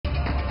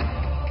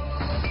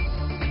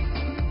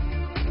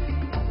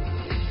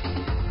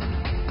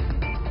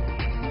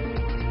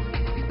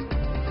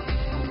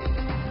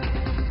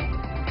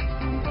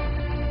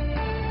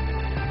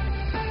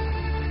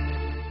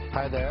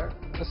Hi there.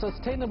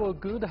 Sustainable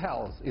good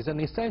health is an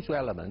essential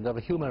element of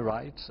human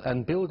rights,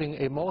 and building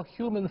a more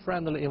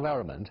human-friendly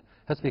environment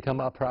has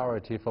become a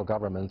priority for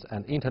governments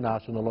and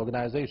international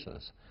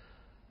organizations.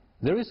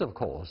 There is, of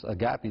course, a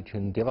gap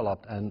between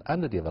developed and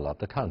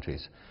underdeveloped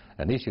countries,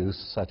 and issues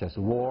such as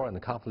war and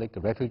conflict,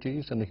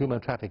 refugees and human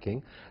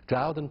trafficking,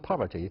 drought and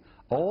poverty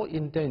all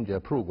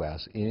endanger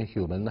progress in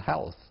human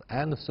health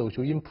and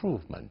social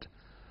improvement.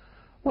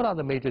 What are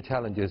the major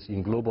challenges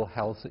in global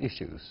health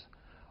issues?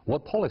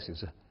 What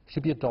policies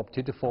should be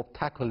adopted for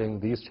tackling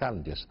these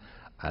challenges?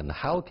 And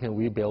how can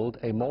we build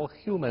a more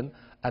human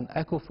and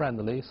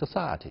eco-friendly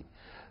society?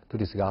 To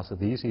discuss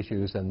these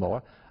issues and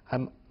more,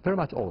 I'm very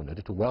much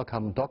honored to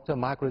welcome Dr.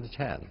 Margaret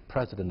Chan,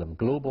 President of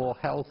Global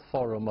Health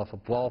Forum of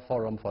World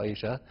Forum for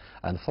Asia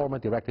and former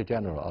Director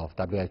General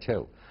of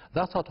WHO.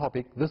 That's our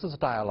topic. This is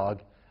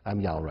Dialogue.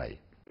 I'm Yang Rui.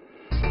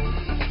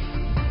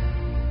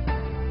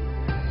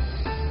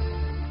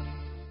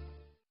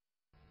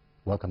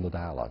 Welcome to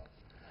Dialogue.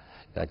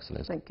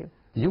 Excellent. Thank you.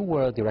 You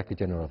were Director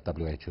General of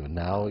WHO.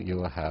 Now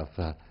you have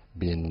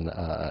been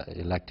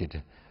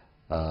elected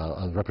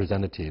a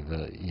representative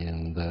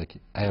in the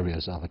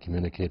areas of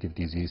communicative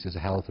diseases,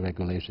 health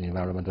regulation,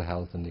 environmental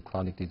health, and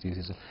chronic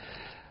diseases.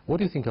 What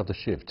do you think of the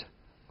shift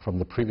from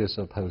the previous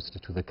post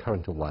to the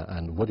current one,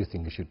 and what do you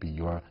think should be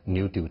your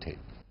new duty?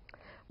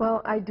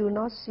 Well, I do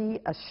not see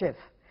a shift.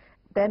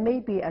 There may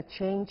be a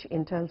change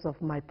in terms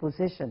of my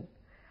position.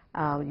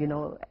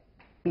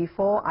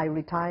 Before I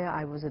retire,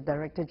 I was a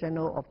Director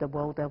General of the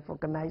World Health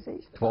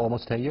Organization. For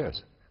almost 10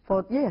 years?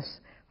 Yes,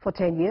 for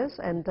 10 years,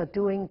 and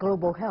doing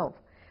global health.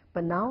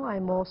 But now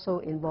I'm also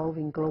involved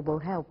in global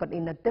health, but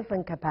in a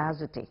different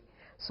capacity.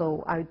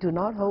 So I do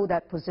not hold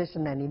that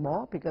position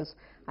anymore because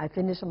I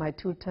finished my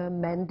two-term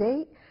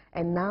mandate,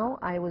 and now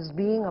I was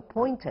being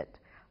appointed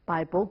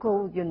by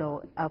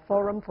a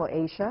Forum for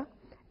Asia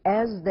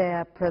as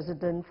their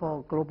president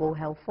for Global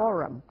Health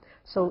Forum.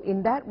 So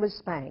in that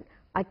respect,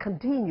 I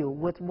continue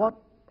with what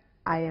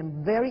I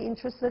am very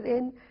interested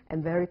in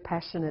and very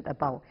passionate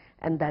about,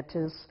 and that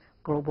is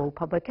global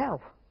public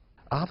health.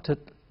 After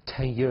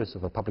 10 years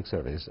of a public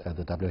service at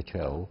the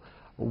WHO,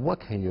 what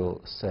can you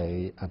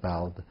say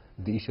about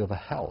the issue of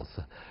health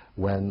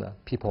when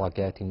people are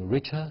getting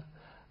richer,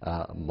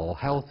 more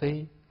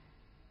healthy,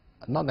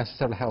 not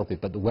necessarily healthy,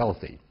 but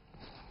wealthy?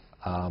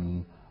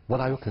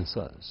 What are your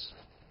concerns?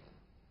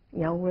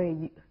 Yang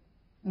Rui,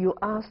 you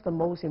asked the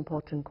most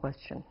important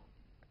question.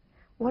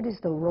 What is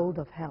the role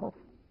of health?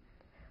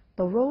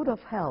 The role of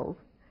health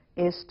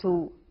is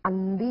to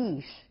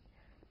unleash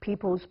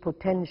people's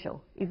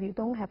potential. If you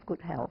don't have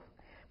good health,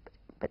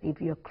 but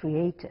if you're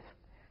creative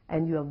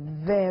and you're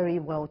very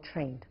well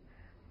trained,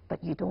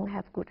 but you don't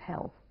have good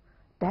health,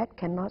 that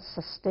cannot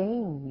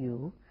sustain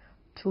you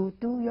to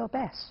do your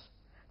best,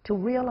 to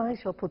realize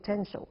your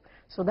potential.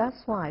 So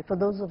that's why, for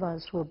those of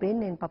us who have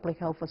been in public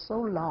health for so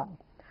long,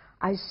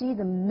 I see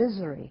the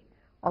misery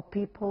of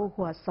people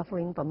who are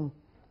suffering from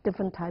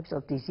different types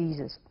of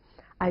diseases.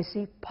 I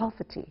see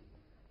poverty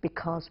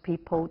because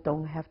people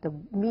don't have the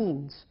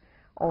means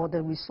or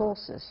the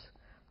resources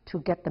to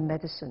get the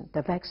medicine,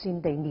 the vaccine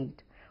they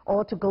need,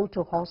 or to go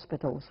to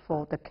hospitals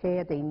for the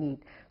care they need.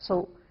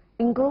 So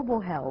in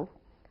global health,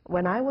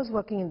 when I was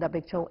working in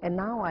WHO, and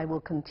now I will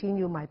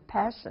continue my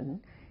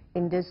passion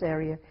in this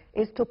area,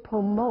 is to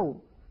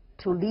promote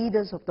to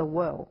leaders of the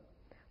world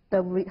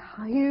the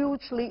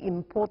hugely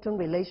important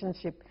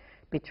relationship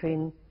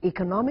between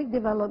economic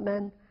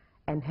development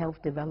and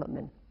health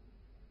development.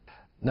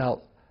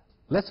 Now,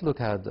 let's look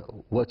at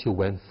what you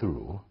went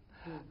through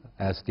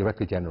as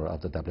Director General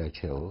of the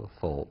WHO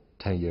for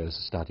 10 years,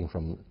 starting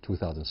from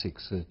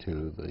 2006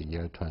 to the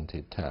year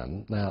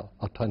 2010, now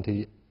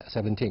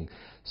 2017.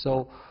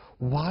 So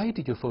why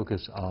did you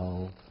focus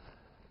on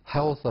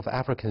health of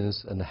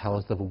Africans and the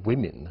health of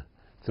women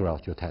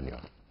throughout your tenure?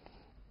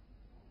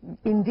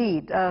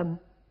 Indeed,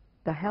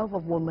 the health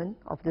of women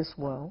of this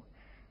world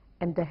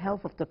and the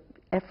health of the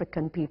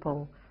African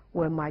people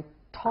were my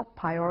top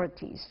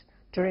priorities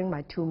during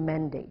my two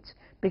mandates,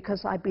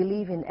 because I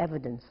believe in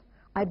evidence,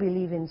 I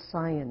believe in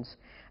science,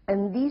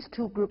 and these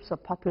two groups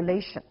of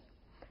population,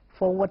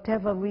 for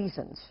whatever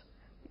reasons,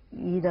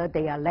 either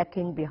they are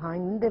lacking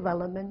behind in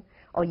development,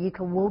 or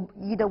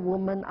either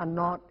women are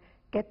not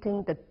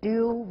getting the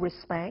due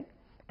respect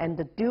and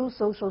the due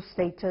social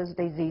status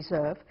they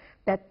deserve,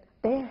 that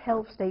their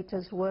health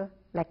status were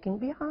lacking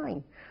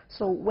behind.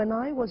 So when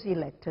I was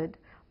elected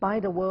by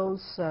the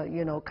world's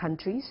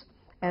countries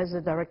as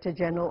the Director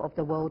General of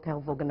the World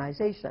Health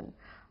Organization,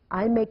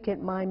 I make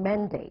it my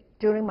mandate.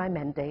 During my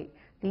mandate,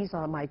 these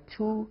are my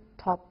two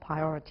top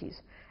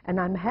priorities. And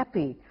I'm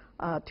happy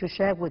to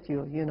share with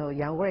you,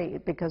 Yang Rui,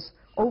 because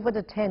over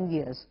the 10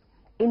 years,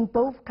 in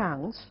both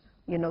counts,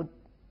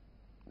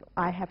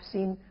 I have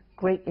seen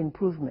great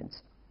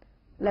improvements.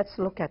 Let's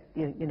look at,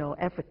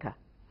 Africa.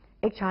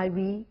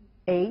 HIV,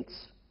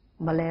 AIDS,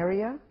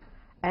 malaria,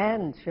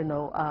 and,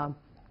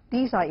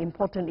 these are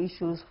important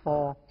issues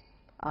for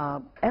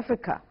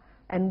Africa,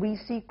 and we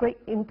see great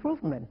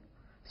improvement.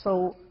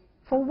 So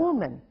for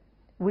women,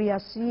 we are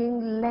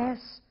seeing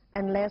less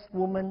and less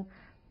women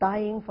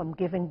dying from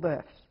giving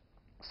birth.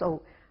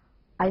 So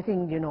I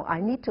think, I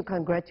need to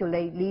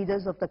congratulate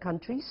leaders of the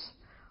countries,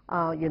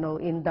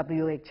 in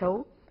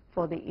WHO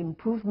for the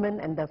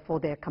improvement and for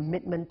their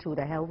commitment to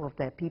the health of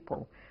their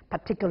people,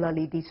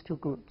 particularly these two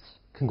groups.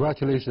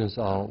 Congratulations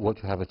on what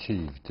you have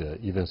achieved,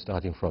 even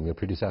starting from your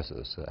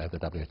predecessors at the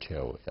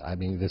WHO. I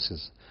mean,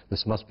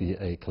 this must be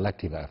a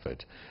collective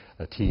effort,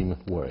 a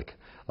teamwork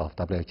of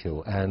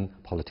WHO and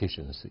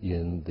politicians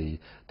in the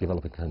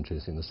developing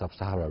countries in the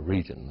sub-Saharan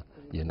region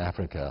in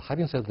Africa.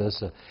 Having said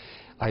this,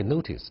 I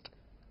noticed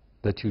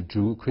that you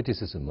drew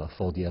criticism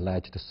for the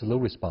alleged slow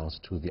response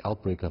to the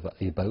outbreak of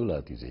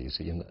Ebola disease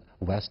in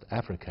West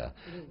Africa.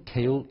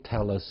 Can you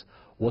tell us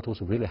what was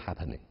really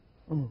happening?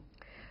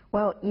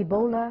 Well,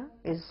 Ebola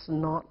is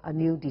not a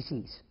new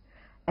disease.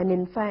 And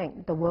in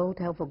fact, the World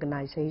Health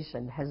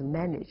Organization has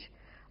managed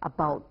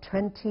about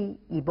 20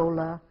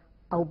 Ebola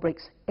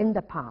outbreaks in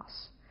the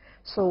past.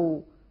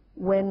 So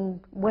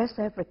when West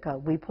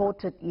Africa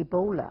reported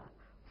Ebola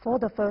for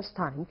the first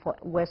time for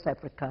West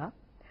Africa,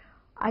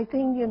 I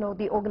think,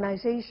 the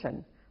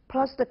organization,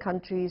 plus the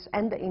countries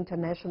and the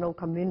international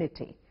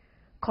community,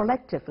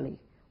 collectively,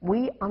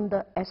 we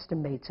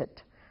underestimated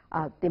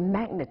the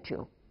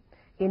magnitude.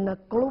 In a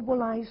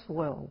globalized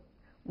world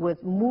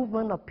with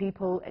movement of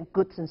people and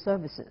goods and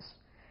services,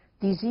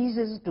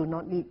 diseases do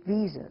not need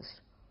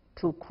visas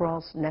to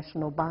cross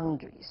national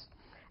boundaries.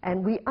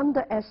 And we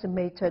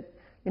underestimated,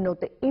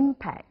 the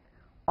impact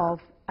of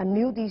a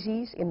new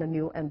disease in a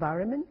new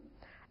environment,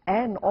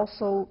 and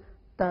also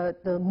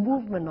the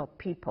movement of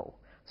people.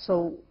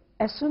 So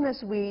as soon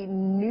as we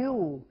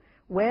knew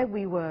where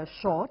we were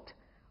short,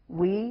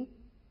 we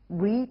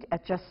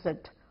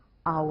adjusted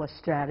our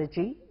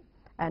strategy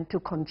and to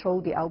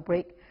control the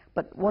outbreak.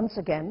 But once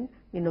again,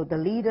 the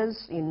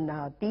leaders in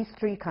these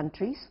three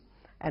countries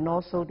and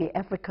also the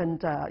African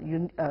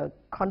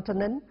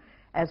continent,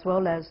 as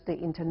well as the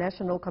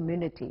international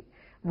community,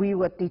 we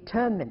were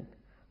determined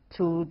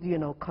to,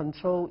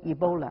 control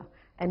Ebola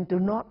and do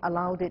not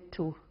allow it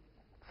to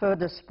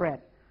further spread.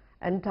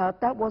 And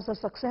that was a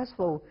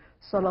successful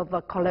sort of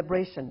a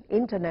collaboration,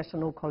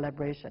 international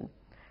collaboration.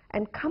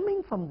 And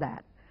coming from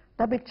that,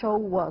 WHO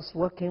was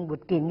working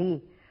with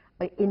Guinea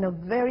in a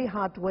very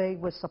hard way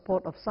with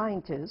support of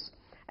scientists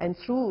and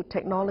through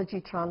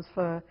technology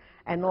transfer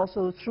and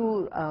also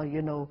through,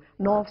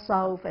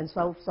 North-South and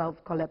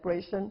South-South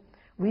collaboration,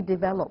 we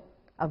developed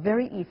a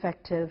very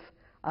effective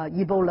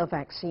Ebola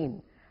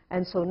vaccine.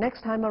 And so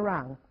next time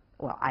around,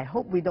 well, I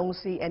hope we don't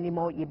see any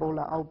more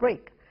Ebola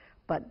outbreak.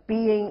 But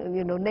being,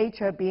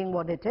 nature being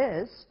what it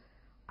is,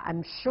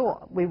 I'm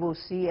sure we will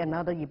see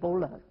another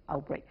Ebola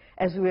outbreak.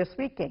 As we were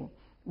speaking,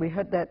 we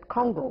heard that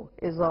Congo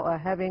is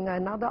having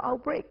another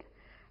outbreak.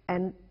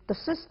 And the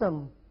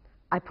system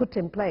I put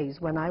in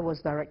place when I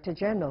was Director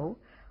General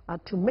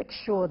to make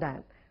sure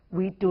that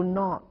we do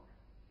not,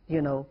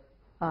 the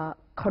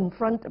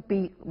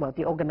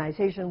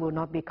organization will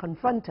not be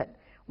confronted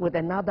with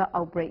another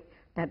outbreak,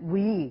 that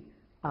we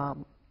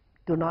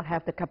do not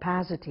have the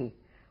capacity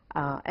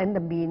and the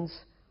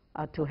means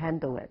to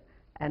handle it.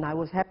 And I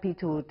was happy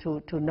to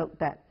note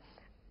that.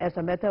 As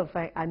a matter of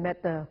fact, I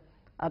met the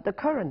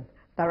current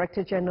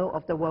Director General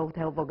of the World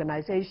Health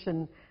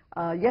Organization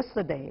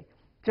yesterday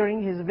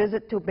during his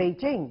visit to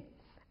Beijing.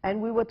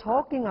 And we were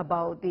talking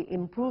about the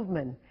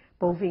improvement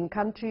both in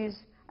countries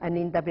and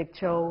in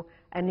WHO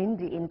and in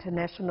the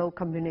international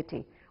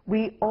community.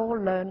 We all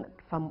learned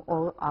from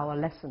all our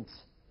lessons.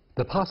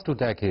 The past 2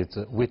 decades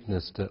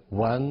witnessed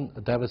one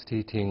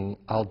devastating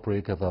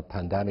outbreak of a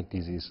pandemic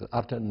disease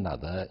after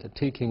another.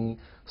 Taking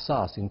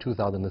SARS in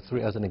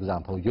 2003 as an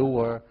example, you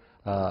were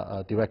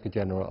Director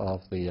General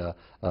of the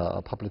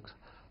Public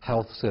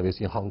Health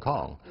Service in Hong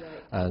Kong.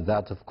 Right. And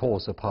that, of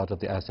course, a part of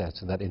the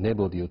assets that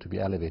enabled you to be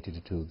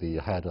elevated to the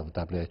head of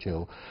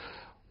WHO.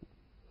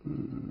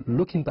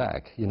 Looking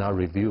back in our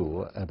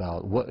review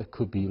about what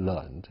could be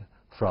learned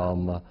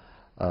from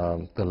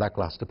the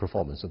lackluster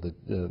performance of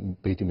the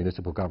Beijing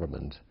municipal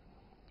government,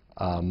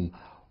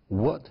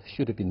 what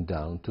should have been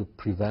done to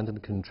prevent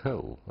and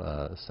control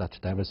such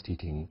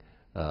devastating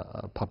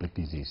public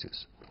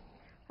diseases?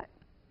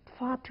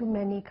 Far too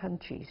many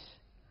countries,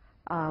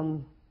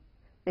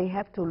 they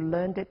have to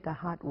learn it the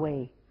hard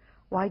way.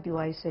 Why do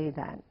I say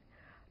that?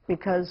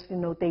 Because,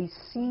 they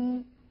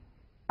see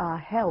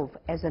health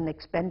as an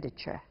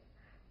expenditure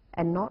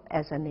and not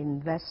as an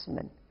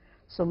investment.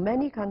 So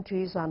many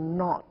countries are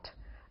not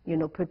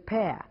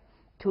prepare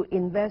to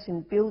invest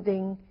in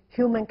building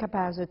human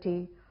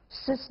capacity,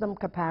 system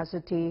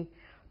capacity,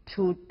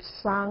 to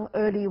sound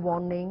early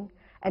warning,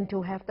 and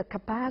to have the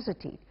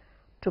capacity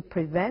to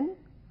prevent,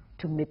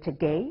 to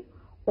mitigate,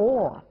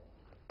 or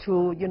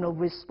to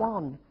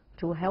respond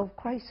to health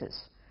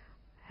crisis.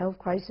 Health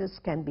crisis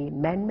can be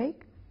man-made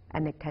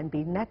and it can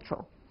be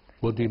natural.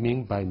 What do you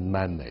mean by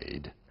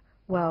man-made?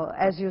 Well,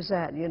 as you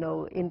said,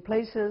 in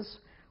places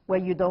where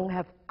you don't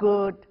have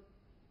good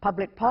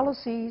public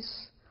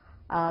policies,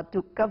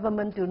 the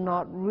government do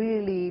not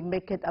really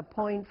make it a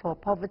point for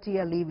poverty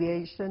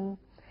alleviation,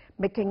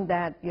 making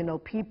that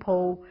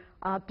people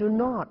do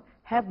not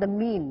have the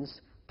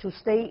means to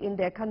stay in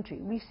their country.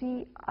 We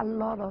see a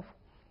lot of,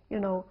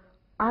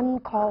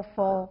 uncalled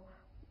for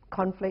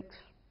conflicts,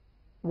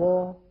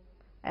 war,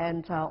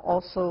 and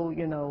also,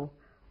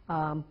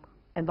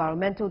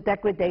 environmental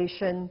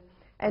degradation.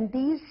 And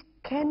these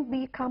can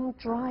become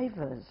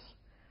drivers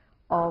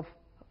of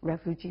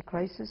refugee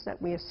crisis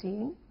that we are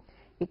seeing.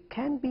 It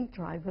can be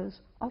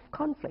drivers of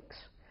conflicts.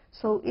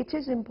 So it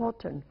is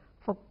important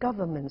for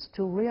governments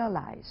to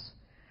realize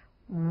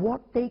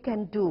what they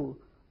can do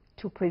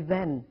to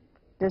prevent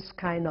this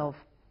kind of,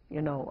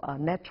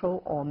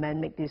 natural or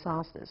man-made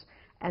disasters.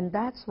 And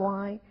that's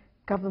why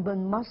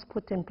government must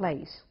put in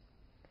place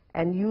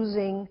and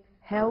using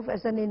health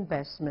as an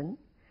investment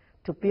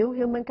to build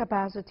human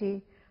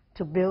capacity,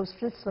 to build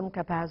system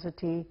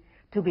capacity,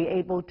 to be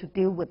able to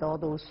deal with all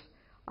those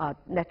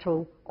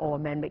natural or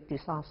man-made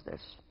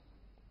disasters.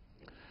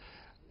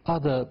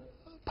 Other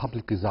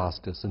public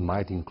disasters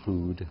might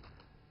include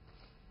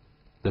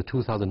the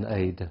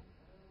 2008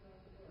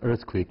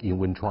 earthquake in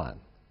Wenchuan.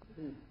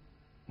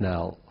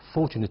 Now,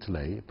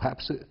 fortunately,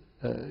 perhaps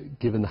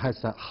given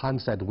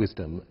hindsight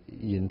wisdom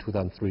in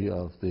 2003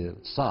 of the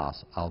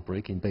SARS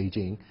outbreak in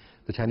Beijing,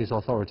 the Chinese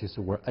authorities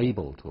were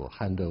able to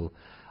handle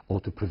or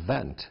to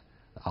prevent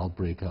the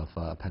outbreak of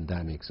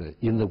pandemics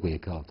in the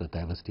wake of the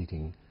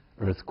devastating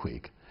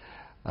earthquake.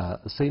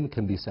 Same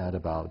can be said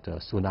about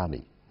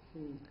tsunami.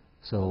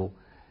 So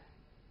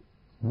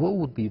what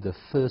would be the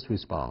first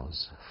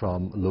response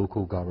from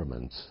local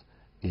governments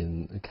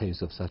in the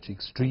case of such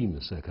extreme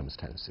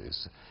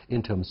circumstances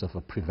in terms of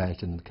a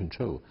prevention and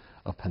control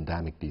of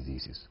pandemic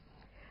diseases?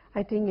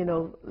 I think,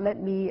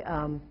 let me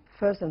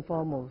first and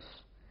foremost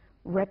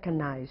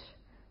recognize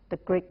the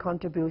great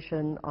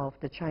contribution of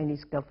the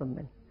Chinese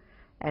government.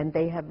 And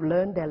they have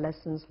learned their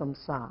lessons from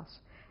SARS.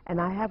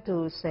 And I have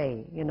to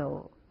say,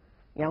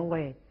 Yang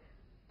Wei,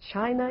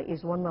 China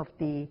is one of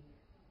the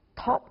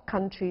top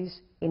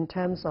countries in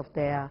terms of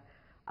their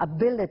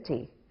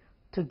ability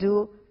to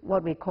do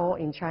what we call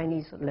in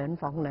Chinese 联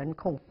防联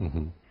控.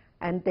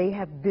 And they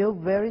have built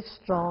very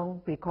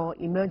strong, we call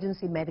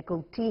emergency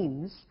medical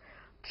teams,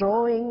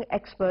 drawing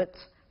experts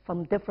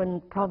from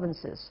different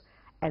provinces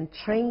and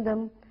train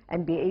them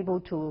and be able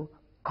to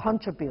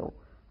contribute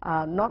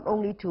not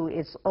only to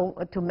its own,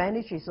 to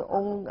manage its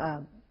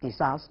own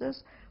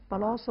disasters,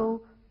 but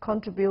also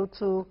contribute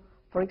to,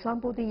 for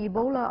example, the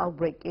Ebola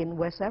outbreak in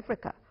West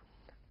Africa.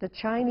 The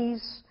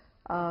Chinese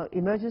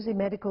emergency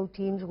medical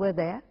teams were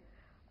there,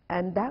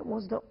 and that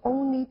was the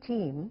only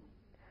team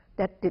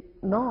that did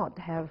not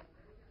have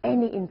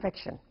any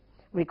infection.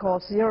 We call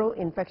zero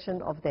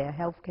infection of their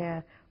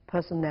healthcare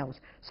personnel.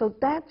 So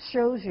that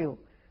shows you,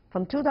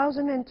 from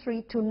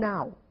 2003 to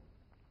now,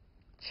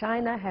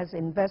 China has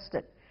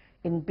invested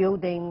in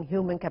building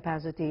human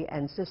capacity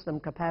and system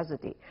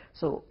capacity.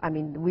 So,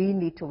 we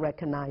need to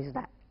recognize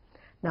that.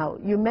 Now,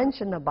 you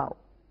mentioned about,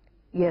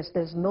 yes,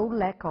 there's no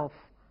lack of,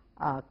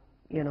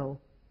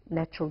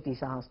 natural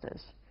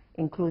disasters,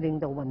 including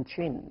the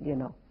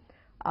Wenchuan,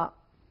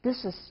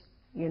 this is,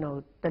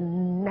 the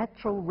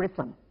natural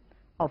rhythm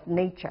of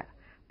nature.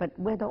 But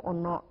whether or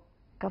not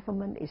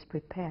government is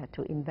prepared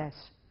to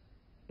invest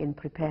in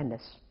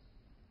preparedness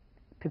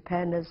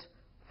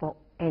for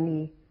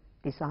any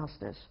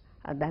disasters,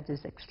 that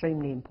is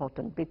extremely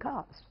important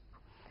because,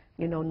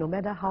 no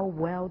matter how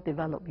well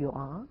developed you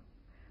are,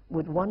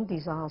 with one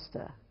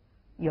disaster,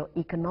 your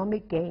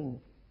economic gain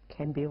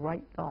can be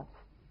wiped off.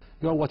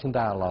 You are watching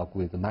Dialogue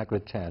with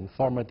Margaret Chan,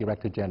 former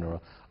Director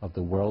General of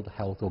the World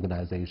Health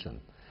Organization.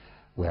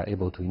 We are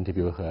able to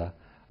interview her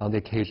on the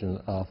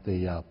occasion of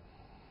the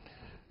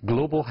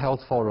Global Health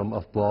Forum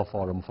of Boao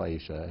Forum for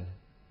Asia.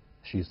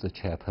 She's the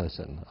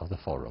chairperson of the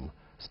forum.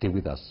 Stay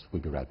with us.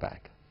 We'll be right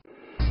back.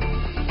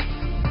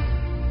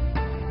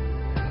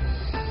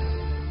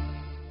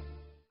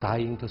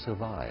 Dying to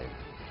survive.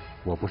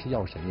 我不是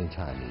药神 in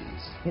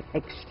Chinese. An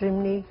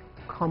extremely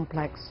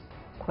complex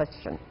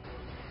question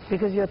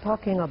because you're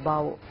talking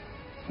about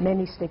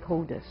many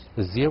stakeholders.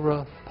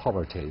 Zero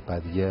poverty by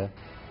the year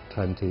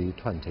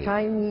 2020.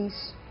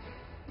 Chinese,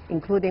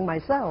 including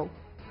myself,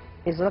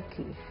 is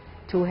lucky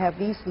to have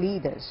these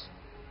leaders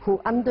who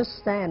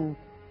understand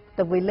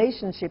the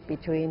relationship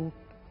between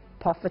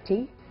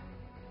poverty,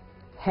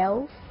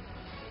 health,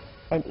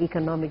 and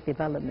economic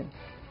development.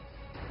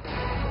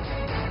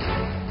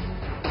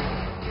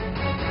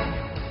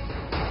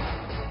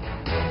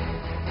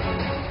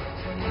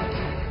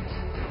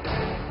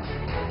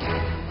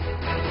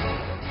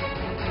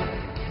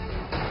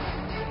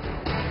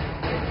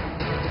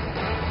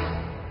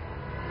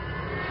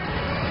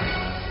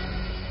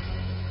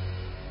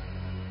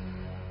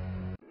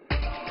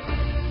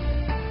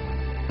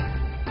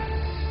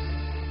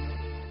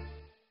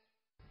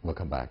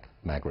 Welcome back,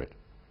 Margaret.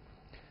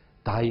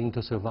 Dying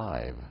to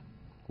survive.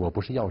 我不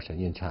是药神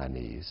in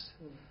Chinese.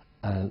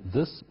 And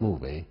this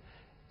movie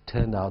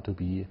turned out to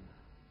be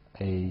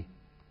a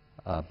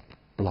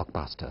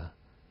blockbuster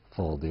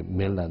for the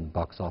mainland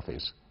box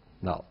office.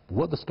 Now,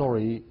 what the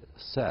story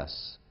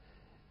says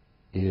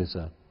is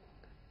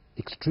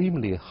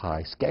extremely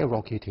high,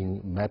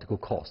 skyrocketing medical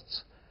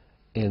costs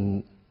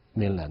in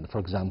mainland. For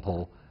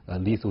example,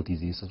 lethal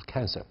disease of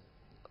cancer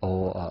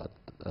or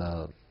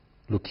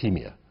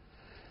leukemia.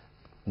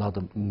 Now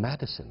the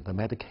medicine, the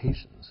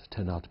medications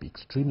turn out to be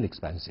extremely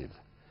expensive.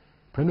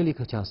 Premier Li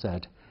Keqiang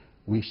said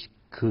we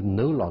could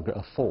no longer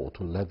afford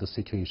to let the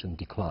situation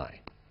decline.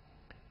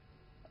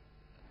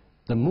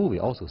 The movie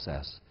also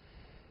says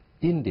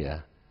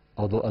India,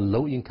 although a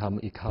low-income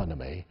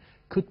economy,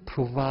 could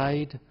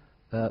provide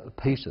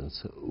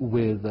patients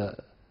with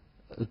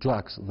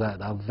drugs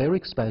that are very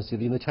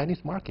expensive in the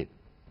Chinese market.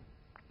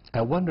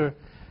 I wonder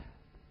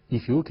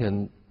if you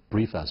can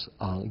brief us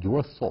on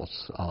your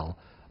thoughts on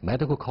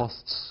medical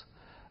costs,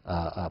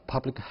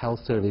 public health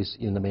service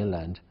in the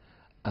mainland,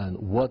 and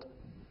what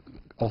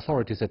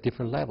authorities at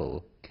different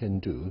levels can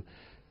do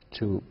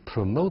to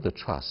promote the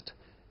trust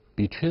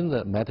between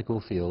the medical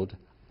field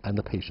and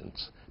the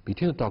patients,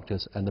 between the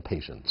doctors and the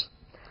patients,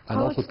 and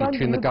also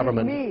between the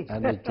government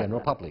and the general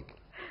public.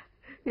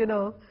 You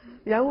know,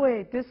 Yang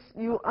Wei,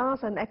 you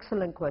asked an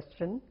excellent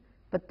question,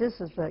 but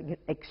this is an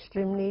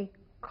extremely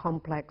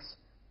complex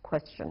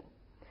question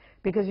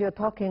because you're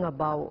talking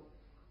about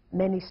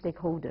many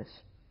stakeholders.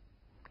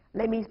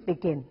 Let me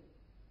begin.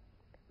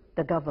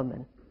 The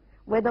government.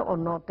 Whether or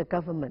not the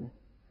government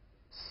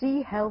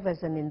see health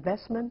as an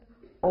investment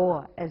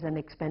or as an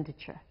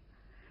expenditure.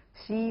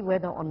 See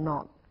whether or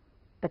not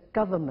the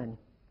government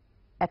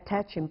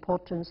attach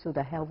importance to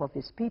the health of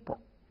its people.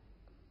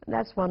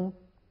 That's one.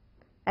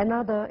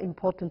 Another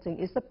important thing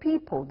is the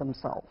people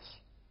themselves.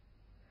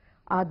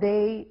 Are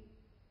they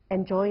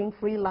enjoying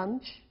free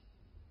lunch?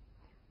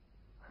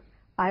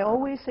 I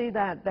always say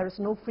that there is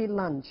no free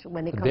lunch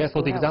when it comes to health.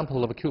 Therefore, the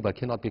example of Cuba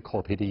cannot be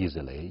copied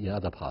easily in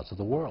other parts of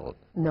the world.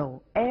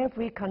 No.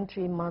 Every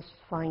country must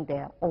find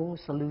their own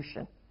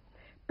solution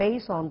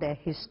based on their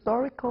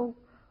historical,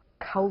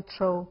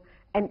 cultural,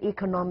 and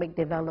economic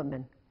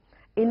development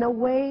in a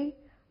way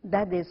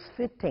that is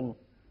fitting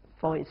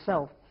for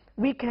itself.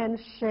 We can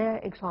share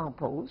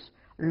examples,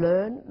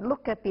 learn,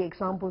 look at the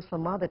examples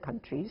from other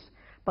countries,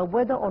 but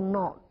whether or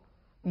not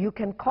you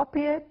can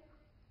copy it,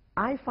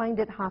 I find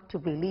it hard to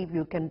believe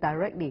you can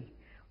directly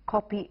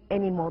copy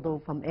any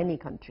model from any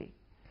country.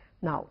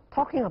 Now,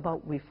 talking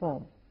about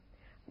reform,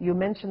 you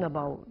mentioned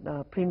about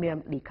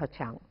Premier Li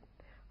Keqiang.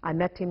 I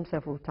met him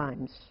several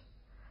times.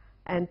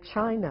 And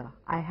China,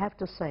 I have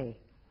to say,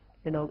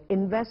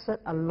 invested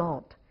a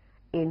lot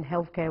in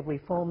healthcare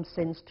reform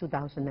since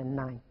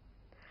 2009.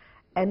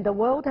 And the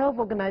World Health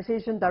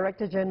Organization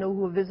Director General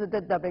who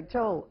visited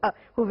Beijing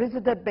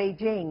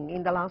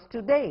in the last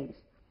 2 days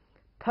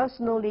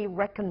personally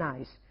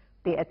recognized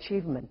the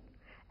achievement.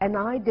 And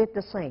I did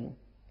the same,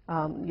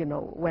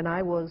 when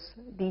I was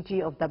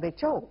DG of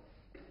WHO.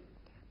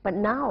 But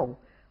now,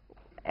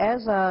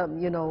 as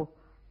Zheng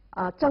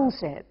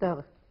Xie,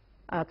 the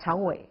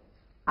Chang Wei,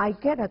 I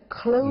get a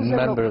closer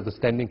member of the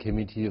Standing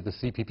Committee of the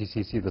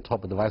CPPCC, the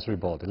top advisory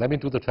board. Let me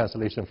do the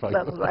translation for you.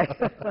 That's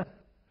right.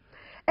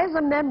 As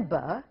a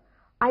member,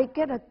 I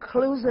get a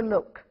closer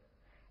look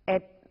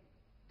at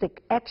the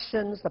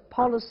actions, the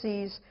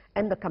policies,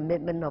 and the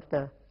commitment of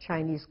the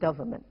Chinese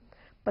government.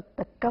 But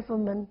the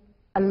government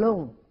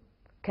alone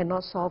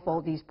cannot solve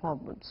all these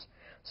problems.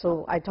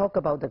 So I talk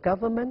about the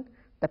government,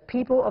 the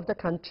people of the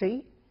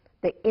country,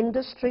 the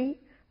industry,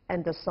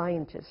 and the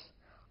scientists.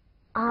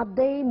 Are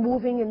they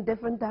moving in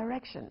different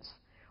directions?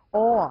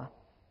 Or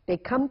they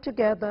come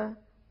together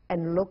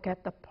and look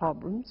at the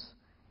problems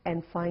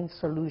and find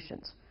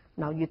solutions.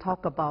 Now you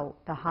talk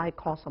about the high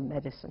cost of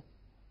medicine.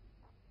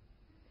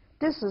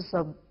 This is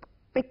a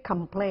big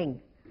complaint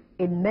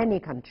in many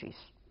countries.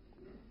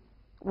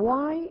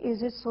 Why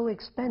is it so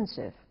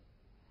expensive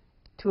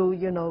to,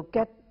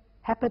 get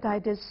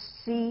hepatitis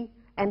C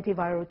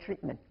antiviral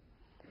treatment?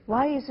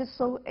 Why is it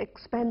so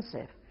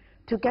expensive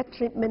to get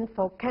treatment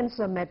for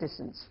cancer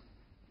medicines?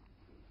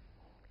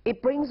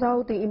 It brings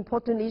out the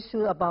important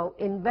issue about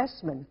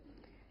investment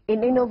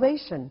in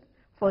innovation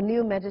for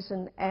new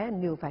medicine and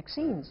new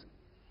vaccines.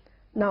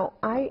 Now,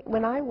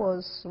 when I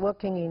was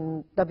working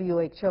in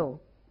WHO,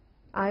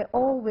 I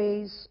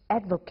always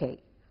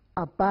advocate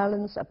a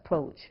balanced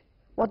approach.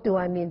 What do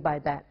I mean by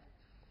that?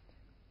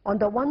 On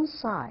the one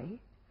side,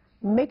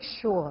 make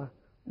sure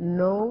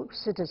no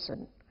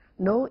citizen,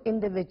 no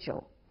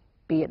individual,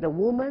 be it a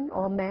woman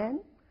or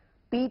man,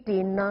 be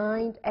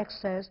denied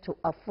access to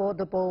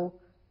affordable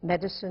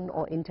medicine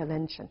or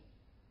intervention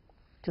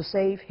to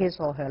save his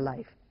or her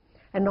life.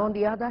 And on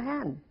the other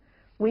hand,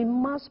 we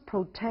must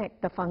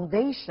protect the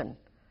foundation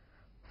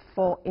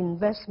for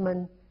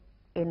investment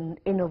in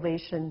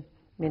innovation,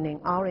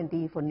 meaning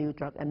R&D for new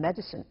drug and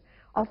medicine.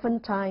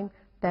 Oftentimes,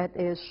 that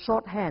is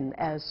shorthand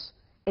as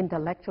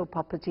intellectual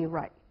property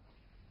right.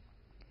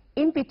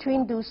 In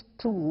between those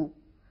two,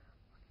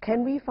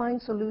 can we find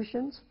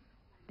solutions?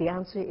 The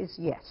answer is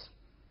yes.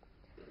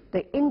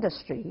 The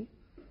industry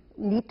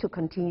need to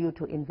continue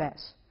to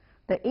invest.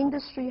 The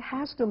industry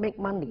has to make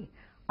money.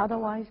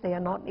 Otherwise, they are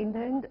not in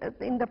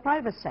the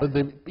private sector. But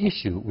the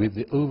issue with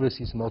the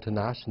overseas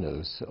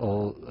multinationals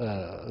or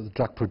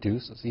drug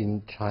producers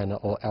in China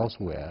or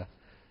elsewhere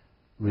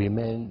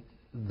remain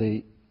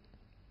the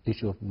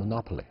issue of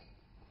monopoly.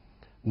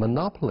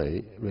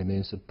 monopoly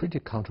remains a pretty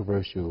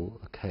controversial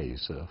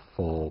case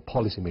for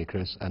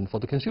policymakers and for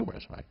the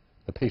consumers, right?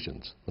 The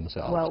patients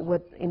themselves. Well,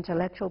 with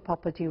intellectual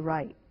property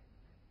right,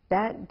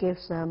 that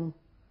gives them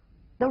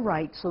the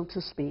right, so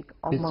to speak,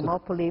 of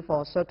monopoly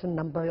for a certain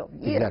number of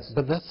years. Exactly.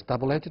 But that's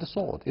double-edged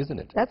sword, isn't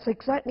it? That's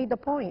exactly the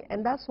point,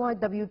 and that's why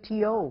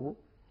WTO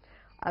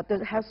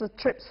that has a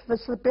TRIPS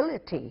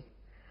feasibility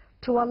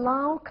to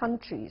allow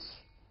countries,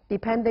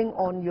 depending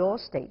on your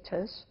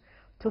status,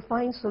 to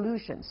find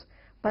solutions.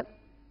 But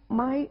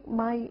my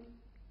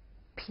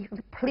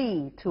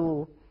plea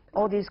to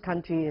all these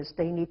countries is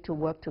they need to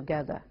work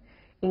together,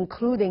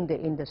 including the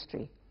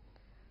industry,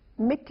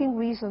 making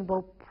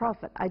reasonable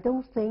profit. I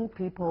don't think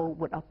people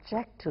would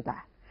object to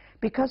that,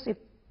 because if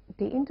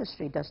the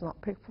industry does not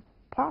make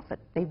profit,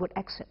 they would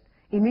exit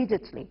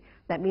immediately.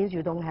 That means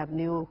you don't have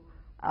new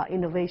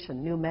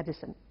innovation, new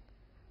medicine.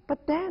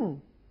 But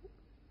then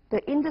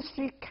the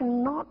industry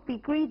cannot be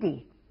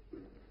greedy,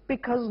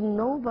 because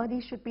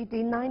nobody should be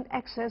denied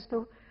access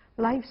to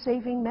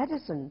life-saving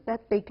medicine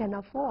that they can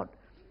afford.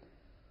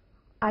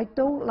 I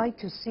don't like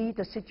to see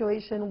the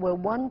situation where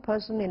one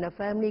person in a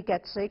family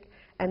gets sick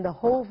and the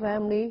whole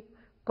family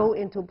go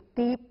into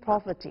deep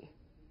poverty.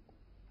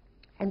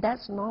 And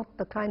that's not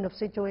the kind of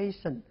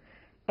situation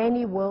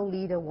any world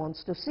leader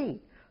wants to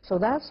see. So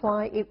that's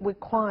why it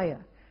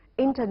requires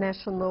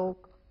international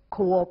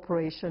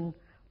cooperation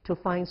to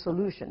find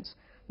solutions.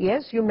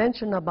 Yes, you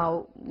mentioned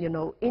about,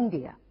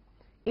 India.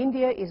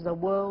 India is the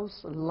world's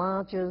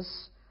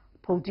largest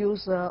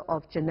producer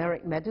of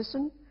generic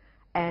medicine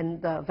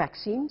and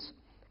vaccines.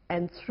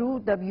 And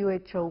through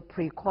WHO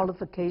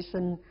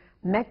pre-qualification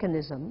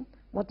mechanism,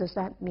 what does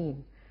that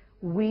mean?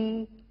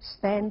 We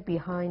stand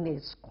behind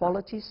its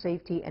quality,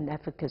 safety, and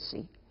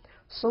efficacy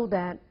so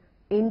that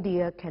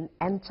India can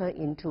enter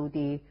into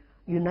the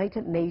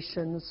United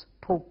Nations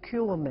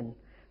procurement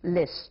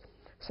list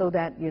so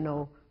that,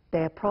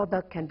 their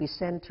product can be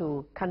sent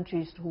to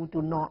countries who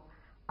do not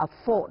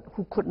afford,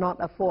 who could not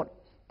afford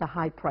the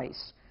high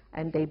price,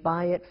 and they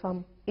buy it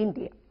from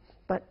India.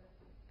 But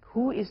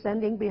who is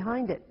standing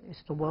behind it?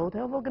 It's the World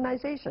Health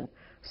Organization,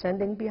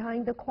 standing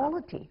behind the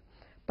quality.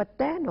 But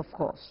then, of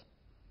course,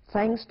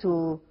 thanks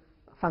to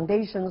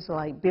foundations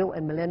like Bill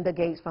and Melinda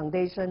Gates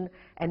Foundation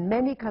and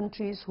many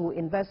countries who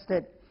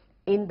invested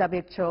in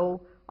WHO,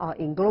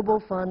 in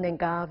Global Fund and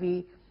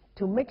Gavi,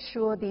 to make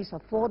sure these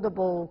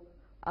affordable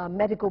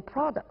medical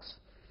products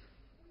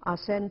are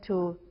sent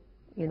to,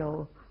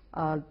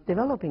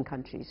 developing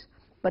countries.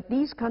 But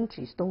these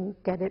countries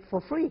don't get it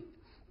for free.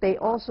 They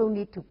also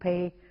need to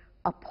pay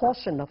a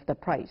portion of the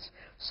price.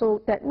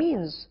 So that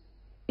means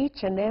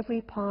each and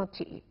every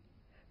party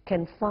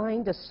can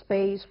find a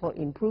space for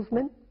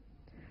improvement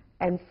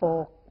and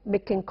for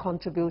making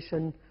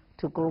contribution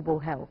to global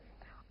health.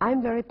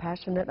 I'm very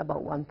passionate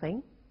about one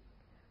thing.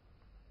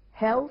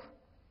 Health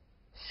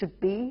should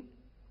be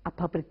a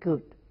public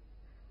good,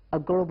 a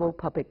global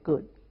public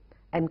good.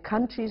 And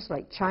countries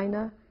like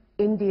China,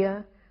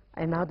 India,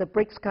 and other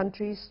BRICS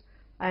countries,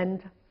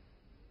 and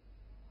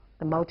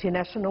the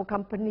multinational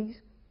companies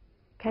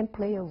can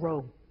play a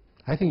role.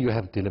 I think you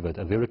have delivered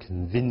a very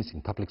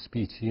convincing public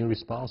speech in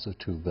response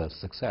to the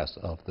success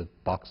of the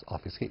box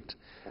office hit,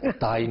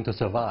 Dying to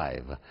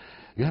Survive.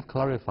 You have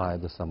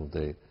clarified some of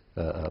the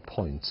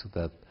points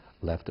that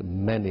left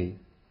many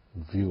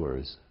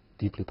viewers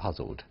deeply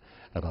puzzled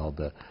about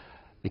the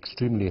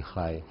extremely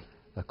high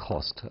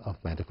cost of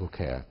medical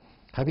care.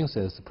 Having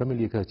said, Premier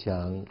Li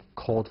Keqiang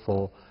called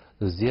for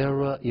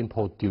zero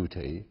import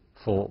duty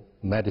for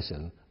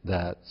medicine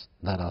that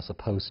are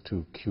supposed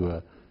to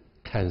cure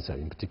cancer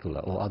in particular,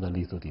 or other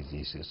lethal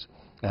diseases.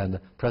 And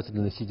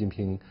President Xi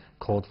Jinping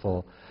called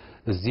for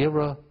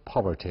zero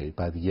poverty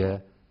by the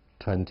year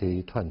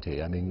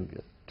 2020. I mean,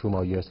 2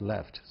 more years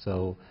left.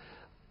 So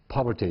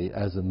poverty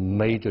as a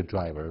major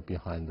driver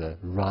behind the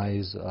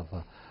rise of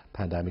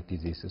pandemic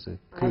diseases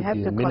could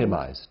be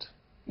minimized.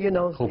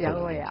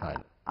 Hopefully in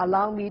China.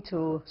 Allow me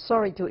to,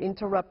 sorry to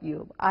interrupt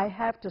you. I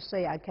have to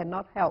say I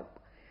cannot help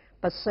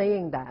but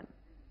saying that,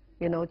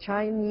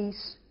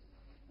 Chinese,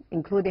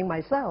 including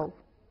myself,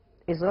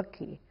 is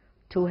lucky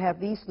to have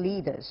these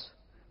leaders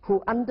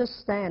who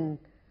understand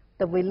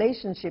the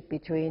relationship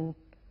between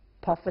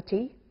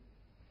poverty,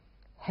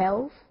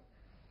 health,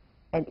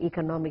 and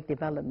economic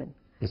development.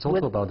 It's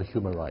also about the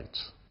human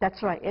rights.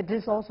 That's right. It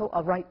is also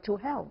a right to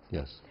health.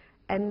 Yes.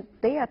 And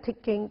they are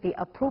taking the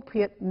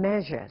appropriate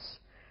measures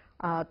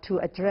to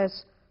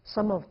address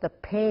some of the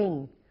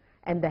pain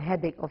and the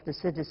headache of the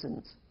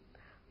citizens.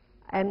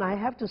 And I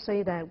have to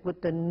say that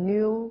with the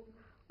new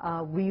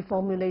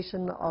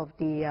reformulation of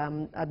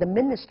the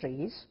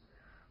ministries,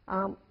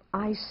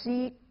 I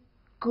see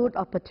good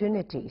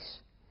opportunities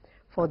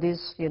for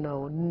these,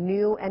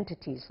 new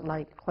entities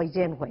like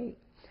Huijianhui,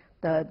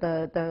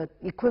 the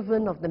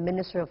equivalent of the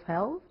Ministry of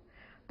Health,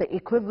 the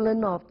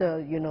equivalent of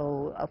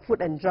the,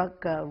 Food and Drug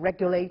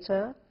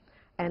Regulator,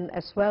 and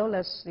as well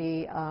as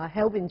the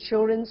Health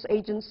Insurance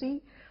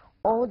Agency.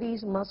 All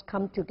these must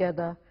come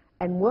together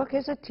and work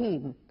as a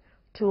team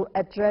to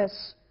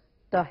address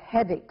the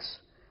headaches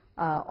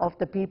of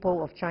the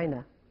people of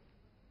China.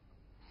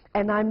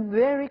 And I'm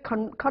very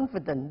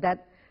confident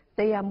that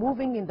they are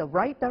moving in the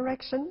right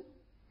direction.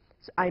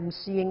 I'm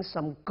seeing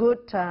some good,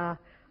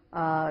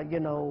 you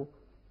know,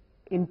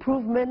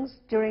 improvements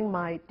during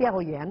my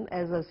调研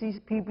as a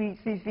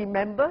PBCC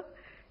member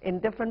in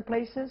different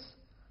places.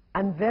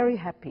 I'm very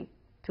happy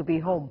to be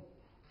home.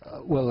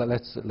 Well,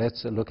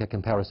 let's look at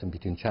comparison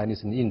between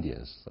Chinese and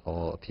Indians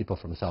or people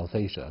from South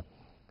Asia.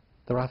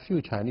 There are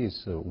few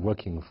Chinese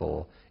working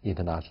for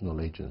international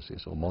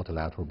agencies or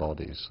multilateral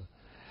bodies.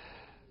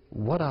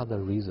 What are the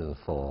reasons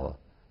for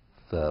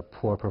the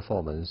poor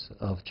performance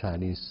of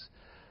Chinese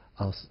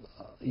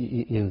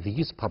in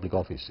these public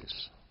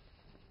offices?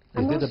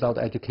 Is it about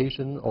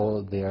education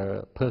or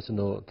their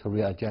personal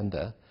career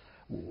agenda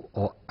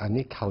or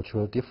any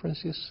cultural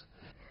differences?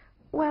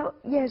 Well,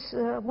 yes,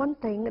 one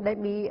thing, let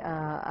me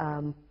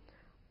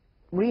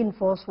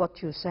reinforce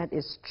what you said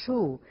is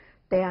true.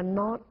 There are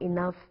not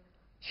enough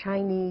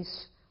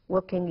Chinese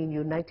working in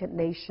United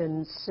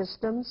Nations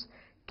systems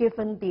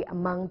given the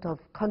amount of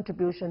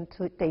contribution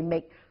they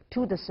make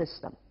to the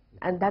system.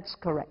 And that's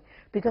correct,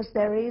 because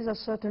there is a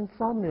certain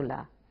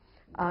formula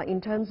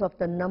in terms of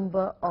the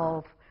number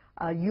of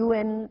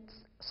UN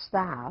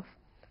staff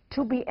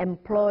to be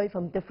employed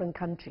from different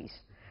countries.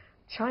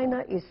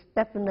 China is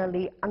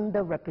definitely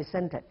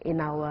underrepresented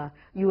in our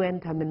UN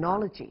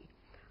terminology.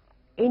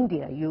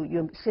 India,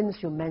 since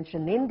you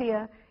mentioned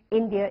India,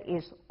 India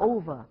is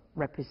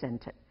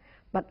overrepresented.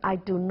 But I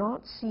do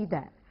not see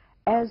that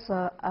as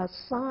a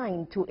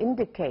sign to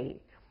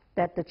indicate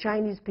that the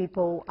Chinese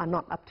people are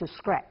not up to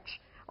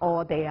scratch,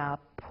 or they are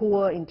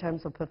poor in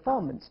terms of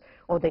performance,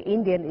 or the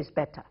Indian is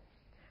better.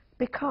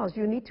 Because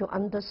you need to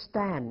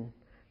understand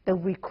the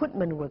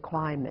recruitment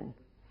requirement.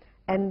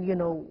 And, you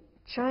know,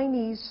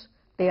 Chinese,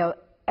 they are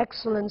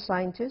excellent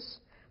scientists,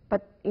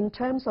 but in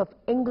terms of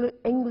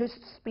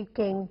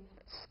English-speaking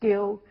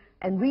skill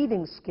and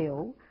reading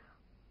skill,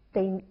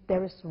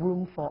 there is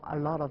room for a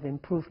lot of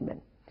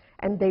improvement.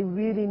 And they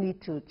really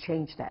need to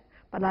change that.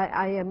 But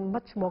I am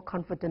much more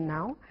confident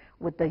now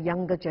with the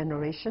younger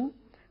generation.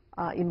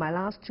 In my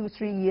last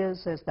 2-3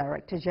 years as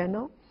Director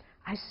General,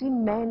 I see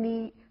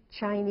many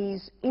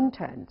Chinese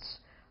interns,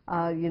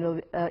 you know,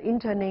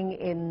 interning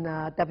in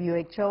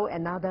WHO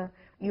and other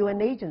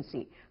UN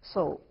agency.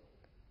 So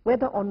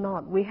whether or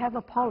not we have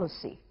a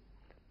policy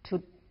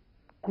to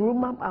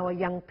groom up our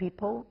young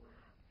people,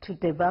 to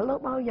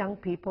develop our young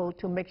people,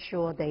 to make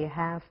sure they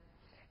have,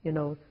 you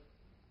know,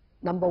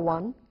 number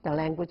one, the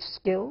language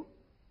skill,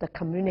 the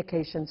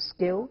communication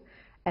skill,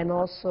 and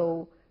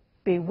also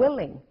be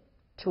willing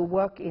to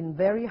work in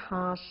very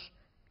harsh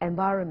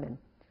environment.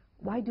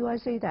 Why do I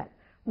say that?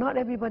 Not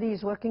everybody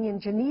is working in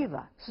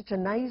Geneva, such a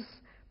nice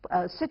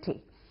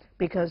city,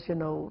 because, you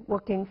know,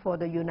 working for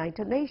the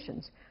United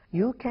Nations,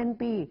 you can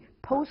be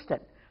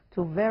posted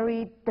to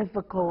very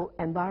difficult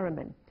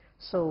environment.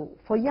 So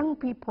for young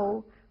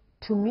people,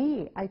 to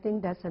me, I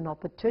think that's an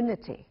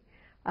opportunity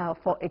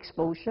for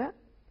exposure,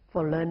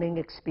 for learning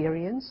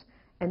experience,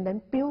 and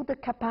then build the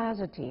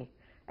capacity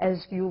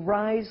as you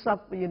rise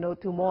up, you know,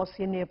 to more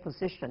senior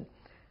position.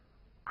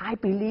 I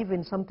believe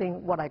in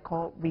something what I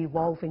call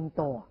revolving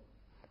door.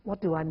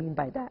 What do I mean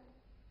by that?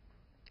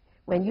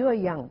 When you are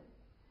young,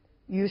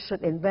 you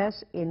should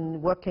invest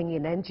in working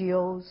in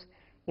NGOs,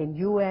 in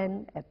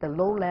UN at the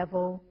low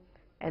level,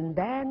 and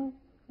then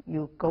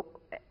you go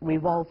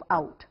revolve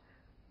out.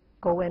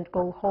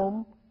 Go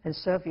home and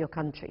serve your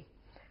country.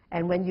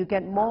 And when you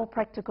get more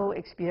practical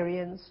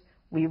experience,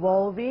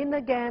 revolve in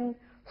again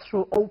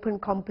through open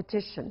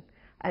competition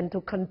and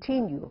to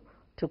continue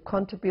to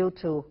contribute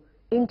to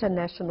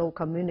international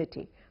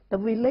community. The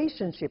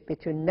relationship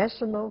between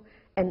national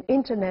and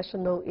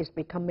international is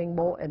becoming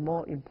more and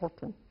more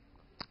important.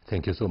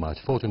 Thank you so much.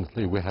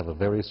 Fortunately, we have a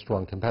very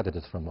strong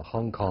competitors from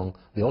Hong Kong.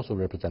 They also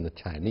represent the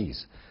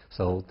Chinese.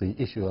 So the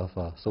issue of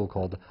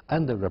so-called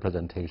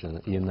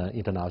underrepresentation in an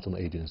international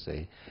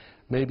agency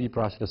may be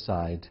brushed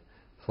aside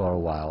for a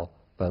while,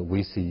 but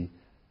we see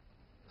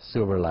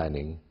silver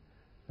lining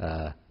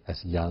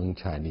as young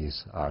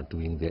Chinese are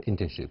doing their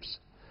internships.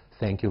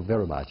 Thank you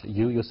very much.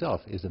 You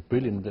yourself is a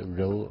brilliant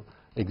role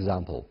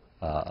example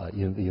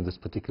in this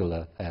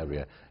particular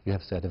area. You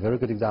have set a very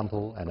good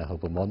example, and I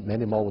hope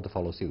many more would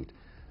follow suit.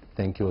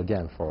 Thank you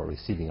again for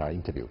receiving our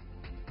interview.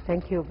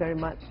 Thank you very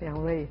much,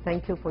 Yang Wei.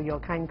 Thank you for your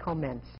kind comments.